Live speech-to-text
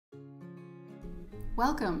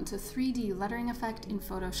Welcome to 3D Lettering Effect in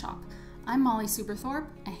Photoshop. I'm Molly Superthorpe,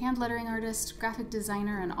 a hand lettering artist, graphic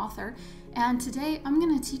designer, and author, and today I'm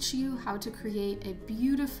going to teach you how to create a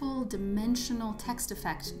beautiful dimensional text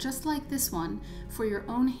effect just like this one for your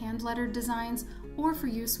own hand lettered designs or for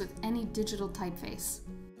use with any digital typeface.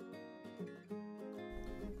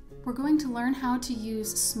 We're going to learn how to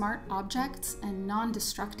use smart objects and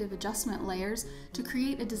non-destructive adjustment layers to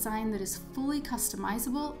create a design that is fully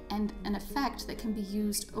customizable and an effect that can be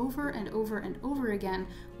used over and over and over again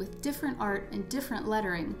with different art and different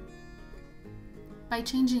lettering. By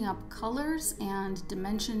changing up colors and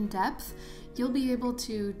dimension depth, you'll be able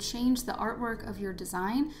to change the artwork of your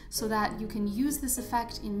design so that you can use this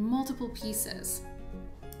effect in multiple pieces.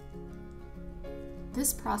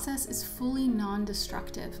 This process is fully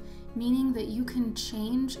non-destructive, meaning that you can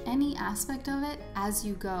change any aspect of it as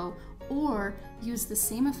you go, or use the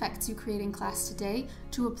same effects you create in class today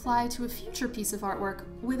to apply to a future piece of artwork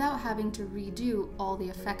without having to redo all the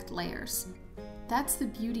effect layers. That's the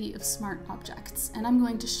beauty of smart objects, and I'm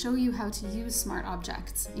going to show you how to use smart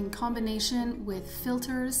objects in combination with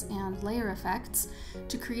filters and layer effects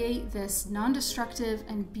to create this non-destructive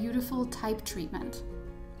and beautiful type treatment.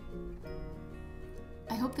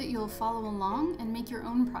 I hope that you'll follow along and make your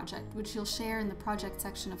own project, which you'll share in the project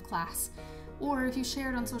section of class. Or if you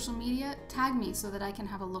share it on social media, tag me so that I can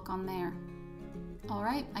have a look on there. All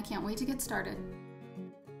right, I can't wait to get started.